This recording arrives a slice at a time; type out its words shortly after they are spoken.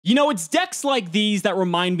You know, it's decks like these that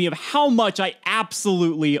remind me of how much I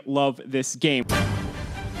absolutely love this game.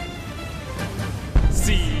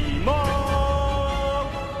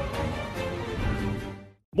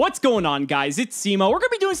 What's going on, guys? It's Cimo. We're going to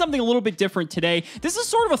be doing something a little bit different today. This is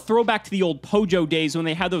sort of a throwback to the old Pojo days when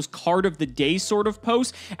they had those card of the day sort of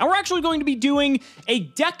posts, and we're actually going to be doing a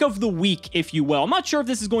deck of the week, if you will. I'm not sure if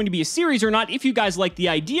this is going to be a series or not. If you guys like the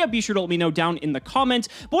idea, be sure to let me know down in the comments.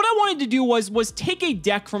 But what I wanted to do was take a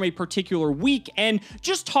deck from a particular week and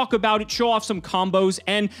just talk about it, show off some combos,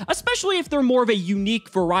 and especially if they're more of a unique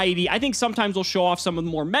variety. I think sometimes we'll show off some of the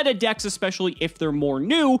more meta decks, especially if they're more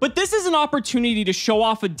new. But this is an opportunity to show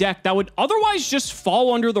off a deck that would otherwise just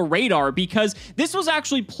fall under the radar, because this was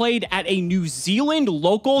actually played at a New Zealand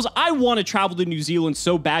locals. I want to travel to New Zealand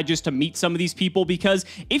so bad just to meet some of these people, because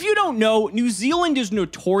if you don't know, New Zealand is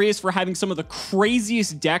notorious for having some of the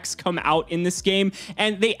craziest decks come out in this game,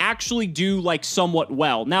 and they actually do like somewhat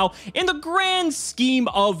well. Now, in the grand scheme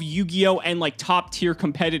of Yu-Gi-Oh! And like top tier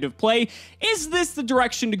competitive play, is this the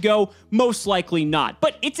direction to go? Most likely not,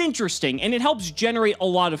 but it's interesting, and it helps generate a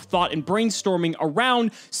lot of thought and brainstorming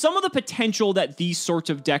around some of the potential that these sorts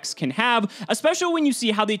of decks can have, especially when you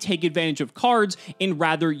see how they take advantage of cards in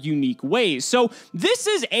rather unique ways. So this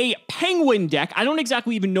is a penguin deck. I don't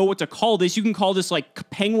exactly even know what to call this. You can call this like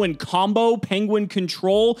penguin combo, penguin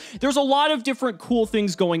control. There's a lot of different cool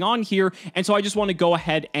things going on here, and so I just want to go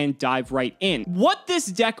ahead and dive right in. What this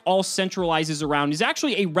deck all centralizes around is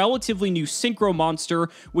actually a relatively new synchro monster,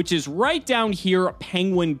 which is right down here,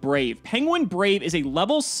 Penguin Brave. Penguin Brave is a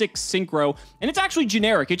level 6 synchro, and it's actually generic.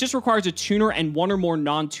 It just requires a tuner and one or more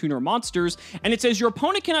non-tuner monsters, and it says your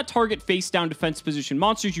opponent cannot target face-down defense position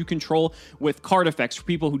monsters you control with card effects. For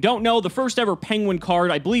people who don't know, the first ever Penguin card,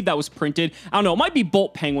 I believe that was printed, I don't know, it might be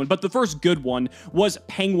Bolt Penguin, but the first good one was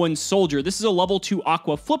Penguin Soldier. This is a level 2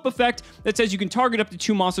 Aqua flip effect that says you can target up to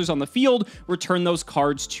 2 monsters on the field, return those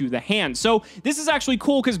cards to the hand. So this is actually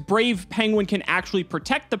cool because Brave Penguin can actually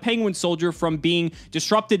protect the Penguin Soldier from being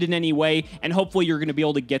disrupted in any way, and hopefully you're going to be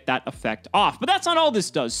able to get that effect off. But that's not all this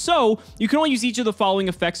does. So you can only use each of the following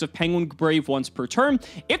effects of Penguin Brave once per turn.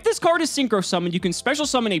 If this card is synchro summoned, you can special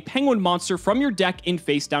summon a penguin monster from your deck in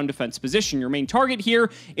face down defense position. Your main target here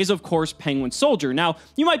is of course Penguin Soldier. Now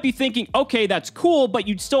you might be thinking, okay, that's cool, but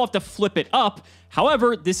you'd still have to flip it up.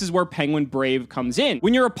 However, this is where Penguin Brave comes in.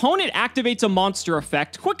 When your opponent activates a monster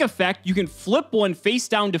effect, quick effect, you can flip one face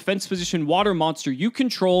down defense position water monster you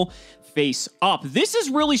control face up. This is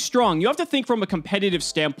really strong. You have to think from a competitive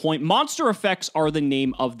standpoint, monster effects are the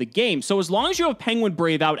name of the game. So as long as you have Penguin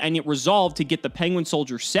Brave out and it resolved to get the Penguin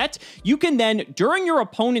Soldier set, you can then, during your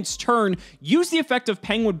opponent's turn, use the effect of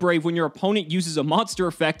Penguin Brave when your opponent uses a monster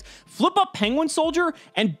effect, flip up Penguin Soldier,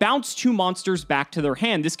 and bounce 2 monsters back to their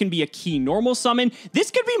hand. This can be a key normal summon.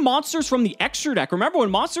 This could be monsters from the extra deck. Remember,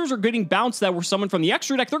 when monsters are getting bounced that were summoned from the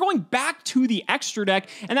extra deck, they're going back to the extra deck,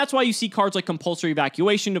 and that's why you see cards like Compulsory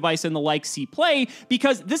Evacuation Device and the like see play,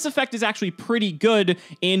 because this effect is actually pretty good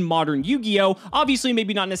in modern Yu-Gi-Oh! Obviously,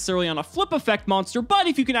 maybe not necessarily on a flip effect monster, but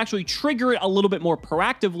if you can actually trigger it a little bit more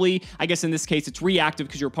proactively, I guess in this case it's reactive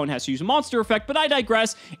because your opponent has to use a monster effect, but I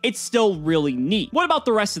digress, it's still really neat. What about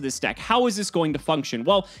the rest of this deck? How is this going to function?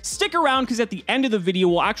 Well, stick around because at the end of the video,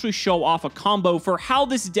 we'll actually show off a combo for how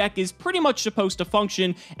this deck is pretty much supposed to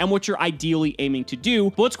function and what you're ideally aiming to do.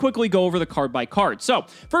 But let's quickly go over the card by card. So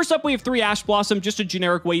first up, we have 3 Ash Blossom, just a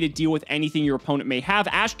generic way to deal with anything your opponent may have.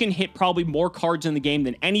 Ash can hit probably more cards in the game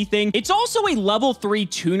than anything. It's also a level 3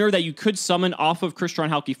 tuner that you could summon off of Crystron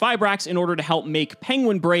Halki Fibrax in order to help make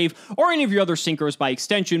Penguin Brave or any of your other synchros by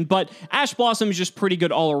extension, but Ash Blossom is just pretty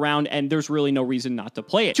good all around, and there's really no reason not to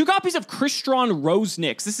play it. 2 copies of Crystron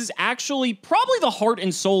Rosenix. This is actually probably the heart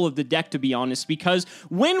and soul of the deck, to be honest, because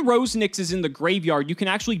when Rosenix is in the graveyard, you can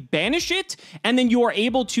actually banish it, and then you are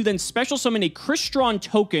able to then special summon a Crystron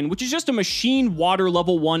token, which is just a machine water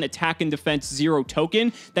level 1 attack and defense 0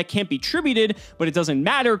 token that can't be tributed, but it doesn't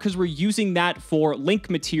matter because we're using that for link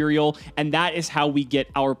material, and that is how we get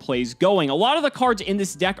our plays going. A lot of the cards in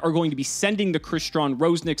this deck are going to be sending the Crystron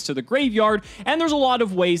Rosenix to the graveyard, and there's a lot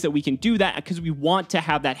of ways that we can do that because we want to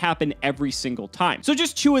have that happen every single time. So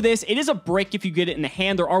just 2 of this. It is a brick if you get it in the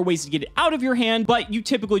hand. There are ways to get it out of your hand, but you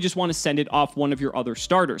typically just want to send it off one of your other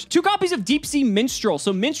starters. 2 copies of Deep Sea Minstrel.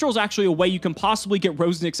 So Minstrel is actually a way you can possibly get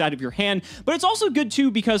Rosenix out of your hand, but it's also good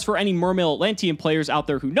too because for any Mermail Atlantean players out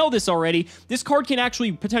there who know this already, this card can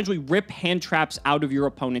actually potentially rip hand traps out of your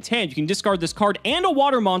opponent's hand. You can discard this card and a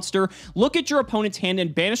water monster, look at your opponent's hand,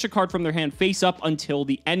 and banish a card from their hand face up until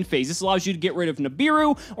the end phase. This allows you to get rid of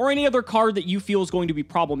Nibiru or any other card that you feel is going to be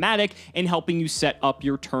problematic in helping you set up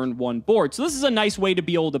your turn 1 board. So this is a nice way to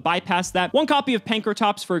be able to bypass that. 1 copy of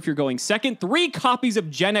Pankratops for if you're going second, 3 copies of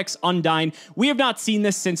Gen X Undyne. We have not seen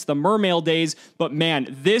this since the Mermail days, but man,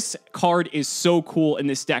 this card is so cool in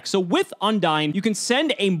this deck. So with Undyne, you can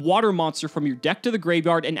send a water monster from your deck to the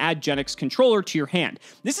graveyard and add Gen X Controller to your hand.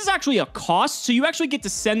 This is actually a cost, so you actually get to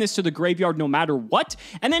send this to the graveyard no matter what,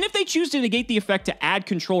 and then if they choose to negate the effect to add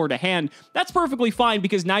Controller to hand, that's perfectly fine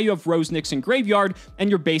because now you have Rosenix in graveyard and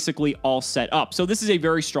you're basically all set up. So this is a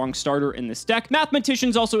very strong starter in this deck.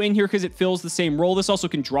 Mathematician's also in here because it fills the same role. This also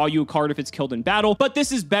can draw you a card if it's killed in battle, but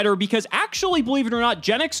this is better because actually, believe it or not,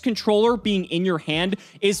 Gen X Controller being in your hand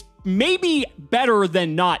is maybe better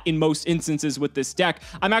than not in most instances with this deck.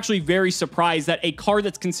 I'm actually very surprised that a card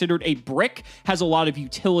that's considered a brick has a lot of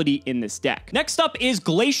utility in this deck. Next up is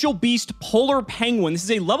Glacial Beast Polar Penguin. This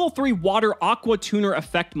is a level 3 water aqua tuner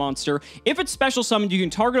effect monster. If it's special summoned, you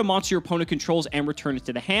can target a monster your opponent controls and return it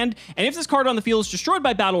to the hand. And if this card on the field is destroyed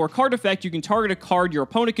by battle or card effect, you can target a card your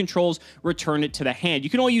opponent controls, return it to the hand.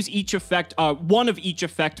 You can only use each effect, one of each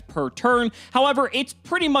effect per turn. However, it's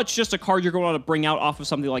pretty much just a card you're going to want to bring out off of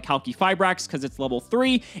something like Halki Fibrax because it's level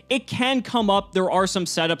 3. It can come up. There are some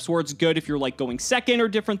setups where it's good if you're like going second or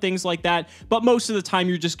different things like that, but most of the time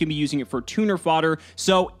you're just going to be using it for tuner fodder.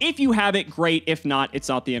 So if you have it, great. If not, it's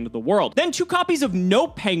not the end of the world. Then 2 copies of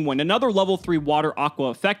Note Penguin, another level 3 water aqua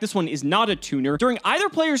effect. This one is not a tuner. During either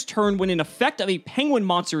player's turn, when an effect of a penguin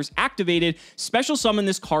monster is activated, special summon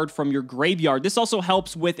this card from your graveyard. This also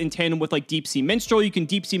helps with in tandem with like Deep Sea Minstrel. You can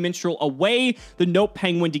Deep Sea Minstrel away the Note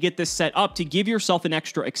Penguin to get this set up to give yourself an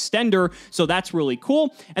extra extender. So that's really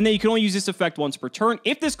cool. And then you can only use this effect once per turn.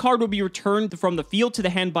 If this card will be returned from the field to the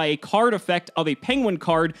hand by a card effect of a penguin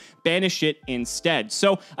card, banish it instead.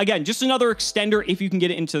 So again, just another extender if you can get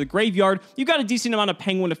it into the graveyard. You've got a decent amount of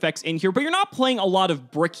penguin effects in here, but you're not playing a lot of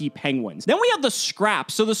bricky penguins. Then we have the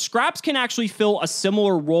scraps. So the scraps can actually fill a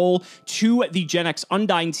similar role to the Gen X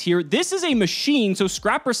Undynes here. This is a machine, so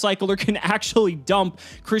Scrap Recycler can actually dump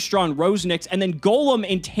Crystron Rosenix, and then Golem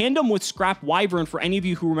in tandem with Scrap Wyvern, for any of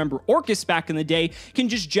you who remember Orcus back in the day, can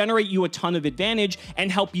just generate you a ton of advantage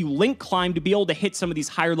and help you link climb to be able to hit some of these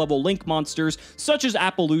higher level link monsters, such as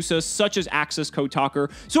Appaloosa, such as Axis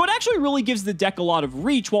Kotaker. So it actually really gives the deck a lot of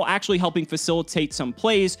reach while actually helping facilitate some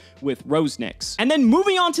plays with Rosenix. And then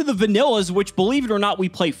moving on to the vanillas, which believe it or not, we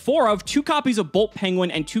play 4 of, 2 copies of Bolt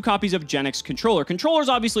Penguin and 2 copies of Gen X Controller. Controller's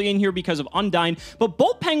obviously in here because of Undyne, but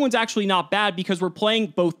Bolt Penguin's actually not bad because we're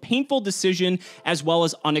playing both Painful Decision as well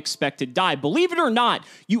as Unexpected Die. Believe it or not,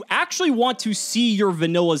 you actually want to see your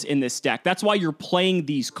vanillas in this deck. That's why you're playing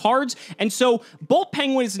these cards. And so Bolt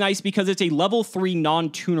Penguin is nice because it's a level 3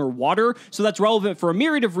 non-tuner water, so that's relevant for a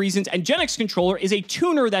myriad of reasons, and Gen X Controller is a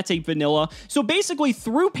tuner that's a vanilla. So basically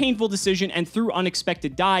through Painful Decision and through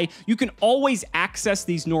Unexpected Die, you can always access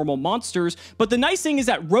these normal monsters, but the nice thing is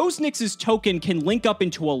that Rosenix's token can link up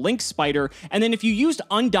into a Link Spider, and then if you used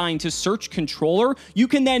Undyne to search Controller, you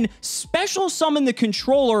can then special summon the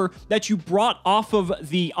Controller that you brought off of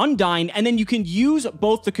the Undyne, and then you can use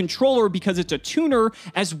both the Controller because it's a tuner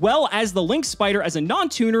as well as the Link Spider as a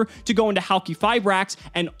non-tuner to go into Halki Fibrax,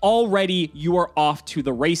 and already you are off to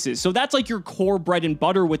the races. So that's like your core bread and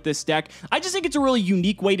butter with this deck. I just think it's a really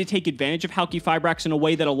unique way to take advantage of Halki Fibrax in a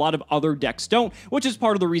way that a lot of other decks don't, which is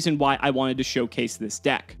part of the reason why I wanted to showcase this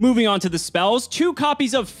deck. Moving on to the spells, 2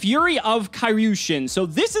 copies of Fury of Kairyu-Shin. So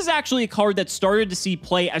this is actually a card that started to see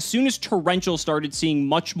play as soon as Torrential started seeing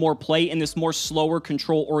much more play in this more slower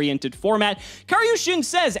control-oriented format. Kairyu-Shin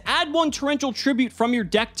says, add 1 Torrential Tribute from your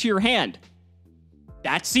deck to your hand.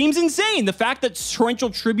 That seems insane. The fact that Torrential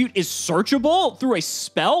Tribute is searchable through a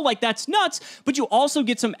spell, like that's nuts, but you also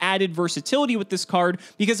get some added versatility with this card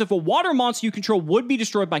because if a water monster you control would be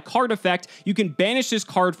destroyed by card effect, you can banish this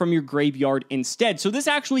card from your graveyard instead. So this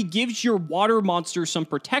actually gives your water monster some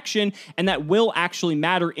protection, and that will actually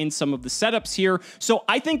matter in some of the setups here. So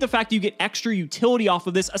I think the fact that you get extra utility off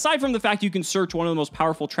of this, aside from the fact you can search one of the most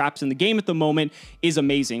powerful traps in the game at the moment, is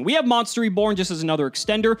amazing. We have Monster Reborn just as another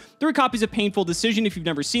extender, 3 copies of Painful Decision. If you've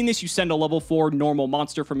never seen this, you send a level 4 normal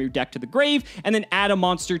monster from your deck to the grave, and then add a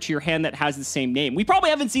monster to your hand that has the same name. We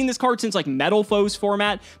probably haven't seen this card since like Metal Foes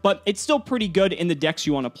format, but it's still pretty good in the decks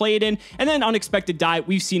you want to play it in. And then Unexpected Die,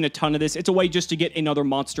 we've seen a ton of this. It's a way just to get another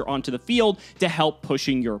monster onto the field to help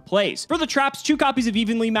pushing your plays. For the traps, 2 copies of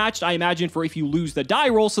Evenly Matched, I imagine for if you lose the die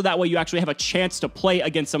roll, so that way you actually have a chance to play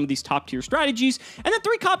against some of these top tier strategies. And then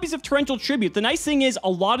 3 copies of Torrential Tribute. The nice thing is a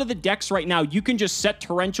lot of the decks right now, you can just set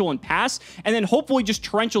Torrential and pass, and then hopefully literally just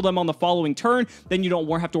torrential them on the following turn. Then you don't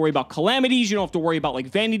have to worry about calamities. You don't have to worry about like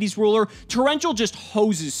Vanity's Ruler. Torrential just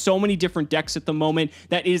hoses so many different decks at the moment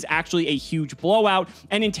that is actually a huge blowout.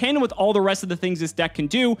 And in tandem with all the rest of the things this deck can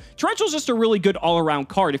do, Torrential is just a really good all-around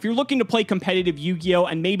card. If you're looking to play competitive Yu-Gi-Oh!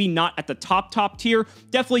 And maybe not at the top tier,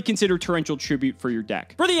 definitely consider Torrential Tribute for your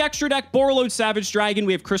deck. For the extra deck, Borreload Savage Dragon,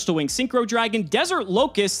 we have Crystal Wing Synchro Dragon, Desert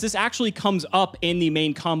Locust. This actually comes up in the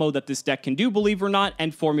main combo that this deck can do, believe it or not,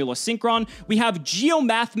 and Formula Synchron. We have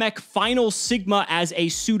Geomathmech Final Sigma as a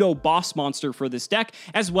pseudo boss monster for this deck,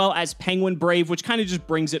 as well as Penguin Brave, which kind of just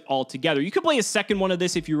brings it all together. You could play a second one of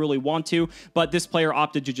this if you really want to, but this player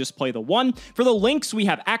opted to just play the one. For the links, we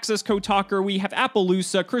have Access Code Talker, we have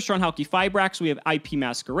Appaloosa, Crystron Halki Fibrax, we have IP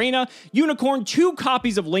Masquerena, Unicorn, 2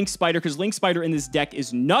 copies of Link Spider, because Link Spider in this deck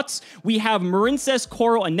is nuts. We have Marincess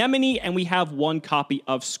Coral Anemone, and we have 1 copy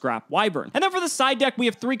of Scrap Wyvern. And then for the side deck, we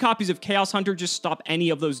have 3 copies of Chaos Hunter. Just stop any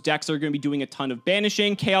of those decks that are going to be doing a ton of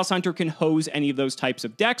banishing. Chaos Hunter can hose any of those types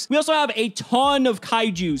of decks. We also have a ton of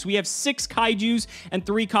Kaijus. We have 6 Kaijus and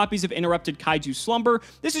 3 copies of Interrupted Kaiju Slumber.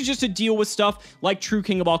 This is just to deal with stuff like True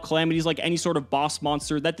King of All Calamities, like any sort of boss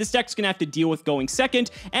monster that this deck's going to have to deal with going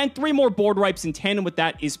second, and 3 more board wipes in tandem with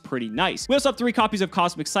that is pretty nice. We also have 3 copies of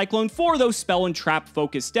Cosmic Cyclone for those spell and trap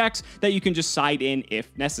focused decks that you can just side in if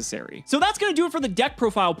necessary. So that's going to do it for the deck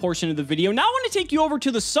profile portion of the video. Now I want to take you over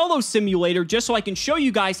to the solo simulator just so I can show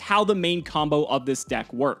you guys how the main combo of this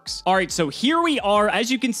deck works. All right, so here we are.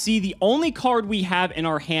 As you can see, the only card we have in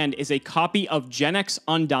our hand is a copy of Genex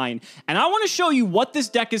Undyne, and I want to show you what this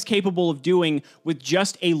deck is capable of doing with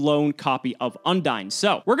just a lone copy of Undyne.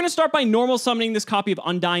 So we're going to start by normal summoning this copy of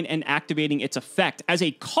Undyne and activating its effect. As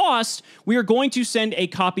a cost, we are going to send a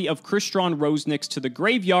copy of Crystron Rosenix to the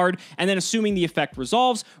graveyard, and then assuming the effect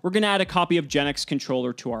resolves, we're going to add a copy of Genex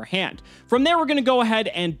Controller to our hand. From there, we're going to go ahead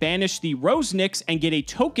and banish the Rosenix and get a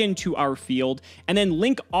token to our field, and then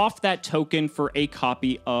link off that token for a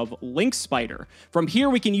copy of Link Spider. From here,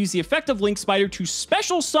 we can use the effect of Link Spider to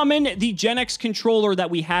special summon the Genex Controller that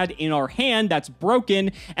we had in our hand that's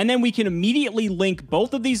broken, and then we can immediately link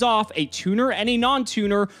both of these off, a tuner and a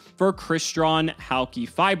non-tuner, for Crystron Halki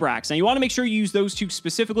Fibrax. Now, you want to make sure you use those 2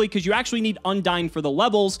 specifically because you actually need Undyne for the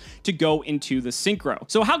levels to go into the Synchro.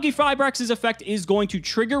 So Halki Fibrax's effect is going to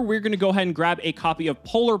trigger. We're going to go ahead and grab a copy of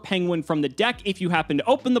Polar Penguin from the deck. If you happen to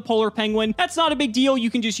open the Polar Penguin, that's not a big deal.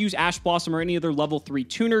 You can just use Ash Blossom or any other level 3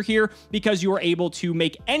 tuner here because you are able to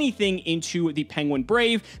make anything into the Penguin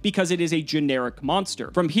Brave because it is a generic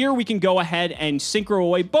monster. From here, we can go ahead and synchro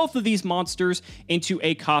away both of these monsters into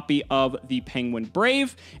a copy of the Penguin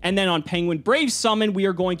Brave. And then on Penguin Brave summon, we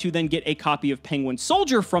are going to then get a copy of Penguin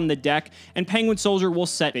Soldier from the deck, and Penguin Soldier will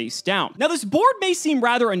set face down. Now, this board may seem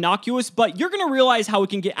rather innocuous, but you're going to realize how it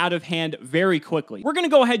can get out of hand very quickly. We're going to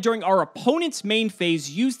go ahead during our opponent's main phase,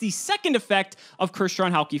 use the second effect of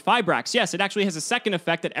Crystron Halki Fibrax. Yes, it actually has a second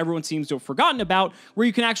effect that everyone seems to have forgotten about, where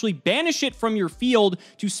you can actually banish it from your field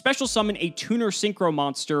to special summon a tuner synchro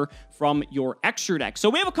monster from your extra deck. So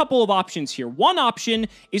we have a couple of options here. One option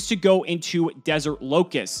is to go into Desert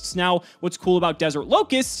Locusts. Now, what's cool about Desert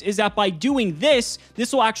Locusts is that by doing this,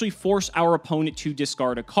 this will actually force our opponent to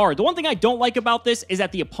discard a card. The one thing I don't like about this is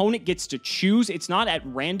that the opponent gets to choose. It's not at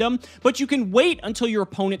random, but you can wait until your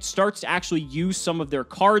opponent starts to actually use some of their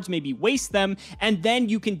cards, maybe waste them, and then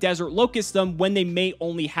you can Desert Locust them when they may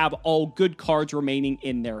only have all good cards remaining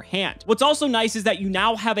in their hand. What's also nice is that you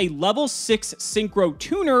now have a level 6 Synchro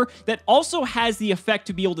Tuner that also has the effect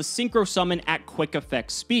to be able to synchro summon at quick effect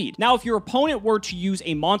speed. Now, if your opponent were to use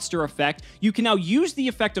a monster effect, you can now use the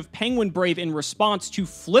effect of Penguin Brave in response to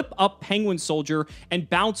flip up Penguin Soldier and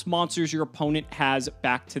bounce monsters your opponent has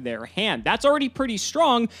back to their hand. That's already pretty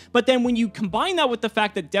strong, but then when you combine that with the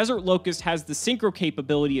fact that Desert Locust has the synchro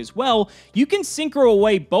capability as well, you can synchro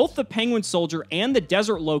away both the Penguin Soldier and the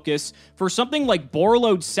Desert Locust for something like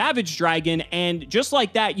Borreload Savage Dragon, and just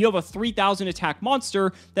like that, you have a 3000 attack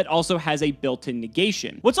monster that also has a built-in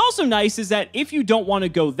negation. What's also nice is that if you don't want to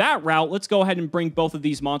go that route, let's go ahead and bring both of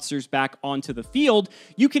these monsters back onto the field.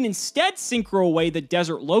 You can instead synchro away the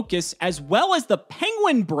Desert Locust as well as the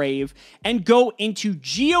Penguin Brave and go into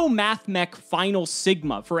Geomathmech Final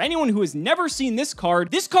Sigma. For anyone who has never seen this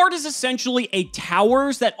card is essentially a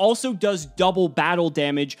towers that also does double battle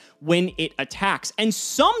damage when it attacks. And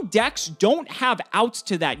some decks don't have outs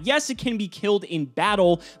to that. Yes, it can be killed in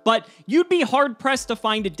battle, but you'd be hard-pressed to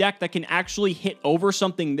find a deck that can actually hit over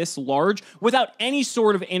something this large without any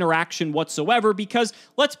sort of interaction whatsoever, because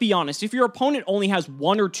let's be honest, if your opponent only has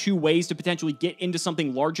 1 or 2 ways to potentially get into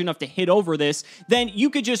something large enough to hit over this, then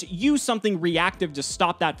you could just use something reactive to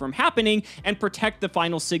stop that from happening and protect the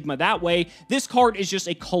Final Sigma that way. This card is just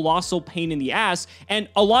a colossal pain in the ass, and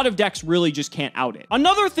a lot of decks decks really just can't out it.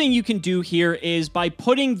 Another thing you can do here is by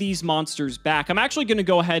putting these monsters back. I'm actually going to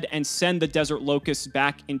go ahead and send the Desert Locust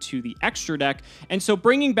back into the extra deck. And so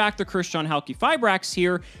bringing back the Christian Halki Fibrax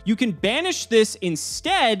here, you can banish this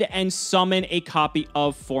instead and summon a copy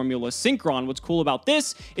of Formula Synchron. What's cool about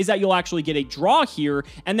this is that you'll actually get a draw here,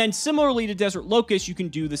 and then similarly to Desert Locust, you can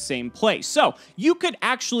do the same play. So you could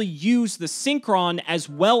actually use the Synchron as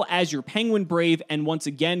well as your Penguin Brave, and once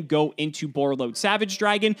again go into Borreload Savage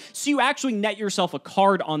Dragon, so you actually net yourself a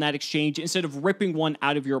card on that exchange instead of ripping one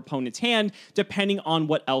out of your opponent's hand, depending on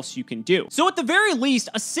what else you can do. So at the very least,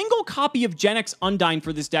 a single copy of Gen X Undyne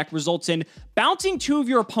for this deck results in bouncing 2 of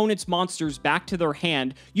your opponent's monsters back to their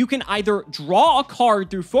hand. You can either draw a card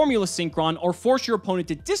through Formula Synchron or force your opponent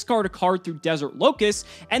to discard a card through Desert Locust,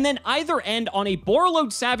 and then either end on a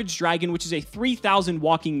Borreload Savage Dragon, which is a 3000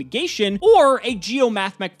 walking negation, or a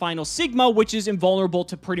Geomathmech Final Sigma, which is invulnerable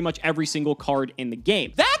to pretty much every single card in the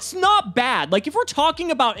game. That's not bad. Like, if we're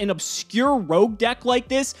talking about an obscure rogue deck like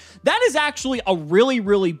this, that is actually a really,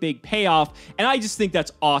 really big payoff, and I just think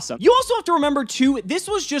that's awesome. You also have to remember, too, this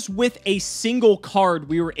was just with a single card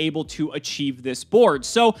we were able to achieve this board.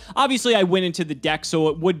 So, obviously, I went into the deck, so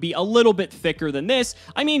it would be a little bit thicker than this.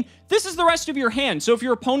 I mean, this is the rest of your hand, so if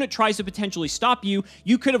your opponent tries to potentially stop you,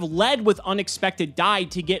 you could have led with Unexpected Die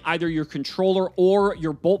to get either your controller or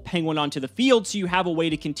your Bolt Penguin onto the field, so you have a way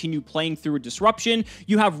to continue playing through a disruption.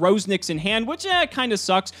 You have Rosenix in hand, which kind of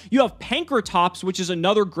sucks. You have Pankratops, which is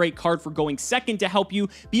another great card for going second to help you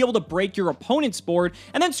be able to break your opponent's board,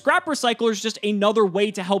 and then Scrap Recycler is just another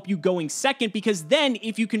way to help you going second, because then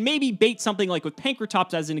if you can maybe bait something like with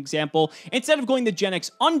Pankratops as an example, instead of going the Gen X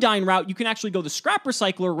Undyne route, you can actually go the Scrap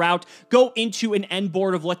Recycler route, go into an end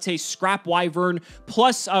board of, let's say, Scrap Wyvern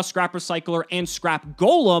plus Scrap Recycler and Scrap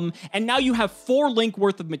Golem, and now you have 4 link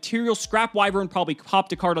worth of material. Scrap Wyvern probably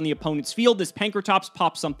popped a card on the opponent's field. This Pankratops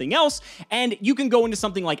pops something else, and you can go into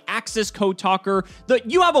something like Axis Code Talker.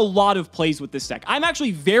 You have a lot of plays with this deck. I'm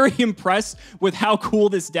actually very impressed with how cool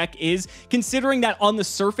this deck is, considering that on the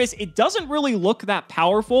surface, it doesn't really look that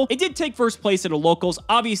powerful. It did take first place at a locals.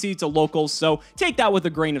 Obviously, it's a locals, so take that with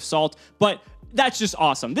a grain of salt, but that's just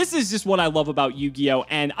awesome. This is just what I love about Yu-Gi-Oh!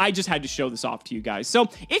 And I just had to show this off to you guys. So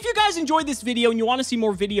if you guys enjoyed this video and you want to see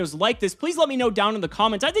more videos like this, please let me know down in the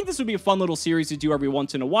comments. I think this would be a fun little series to do every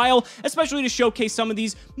once in a while, especially to showcase some of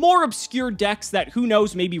these more obscure decks that, who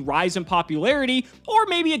knows, maybe rise in popularity, or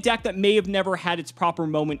maybe a deck that may have never had its proper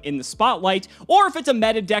moment in the spotlight, or if it's a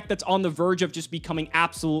meta deck that's on the verge of just becoming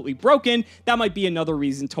absolutely broken, that might be another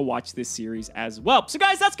reason to watch this series as well. So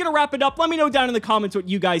guys, that's going to wrap it up. Let me know down in the comments what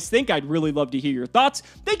you guys think. I'd really love to hear your thoughts.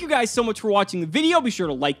 Thank you guys so much for watching the video. Be sure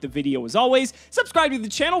to like the video as always. Subscribe to the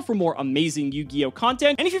channel for more amazing Yu-Gi-Oh!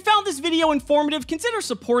 Content. And if you found this video informative, consider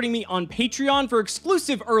supporting me on Patreon for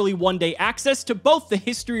exclusive early one-day access to both the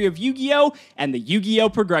history of Yu-Gi-Oh! And the Yu-Gi-Oh!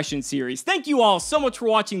 Progression series. Thank you all so much for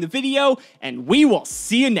watching the video, and we will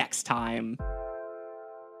see you next time.